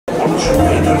to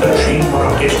enter the chamber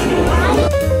of destiny.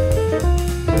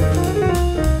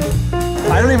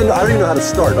 I don't even know how to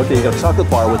start. Okay, you got a chocolate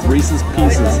bar with Reese's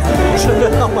Pieces.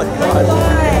 Oh my gosh.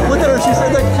 Look at her, she's so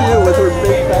cute with her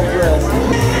big fat dress.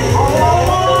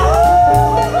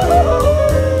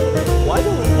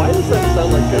 Why does that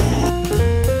sound like good?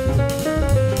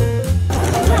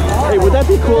 Hey, would that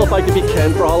be cool if I could be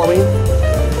Ken for Halloween?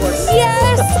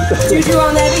 Yes! Juju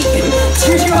on that beat.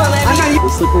 Juju on that beat. The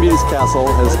Sleeping Beauty's castle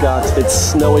has got its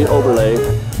snowy overlay.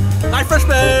 Hi,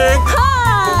 Freshman! Hi!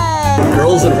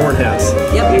 Girls in horn hats.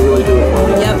 Yep. They really do it for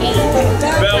me. Yep.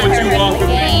 Belle, would you walk with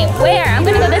me? Where? I'm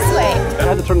gonna go this way. I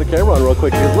had to turn the camera on real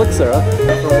quick because look, Sarah.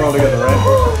 We're all together, right?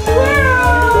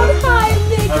 Wow! Hi,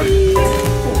 Vicky!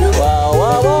 Wow,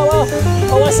 wow, wow, wow!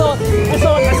 Oh, I saw it! I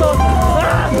saw it! I saw it!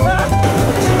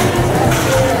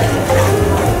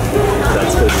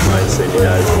 That's good design, Sadie,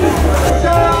 guys.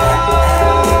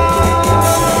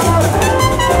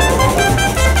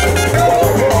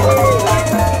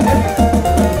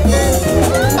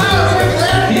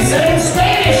 He said in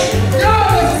Spanish! Yo,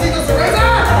 necesito cerveza!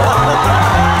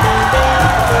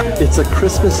 It's a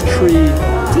Christmas tree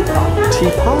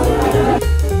teapot?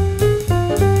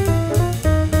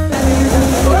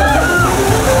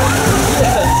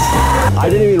 I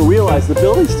didn't even realize the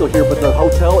building's still here, but the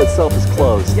hotel itself is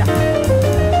closed. Yeah.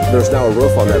 There's now a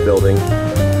roof on that building.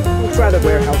 We'll try to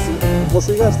warehouse it. We'll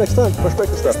see you guys next time. Fresh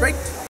breakfast stuff.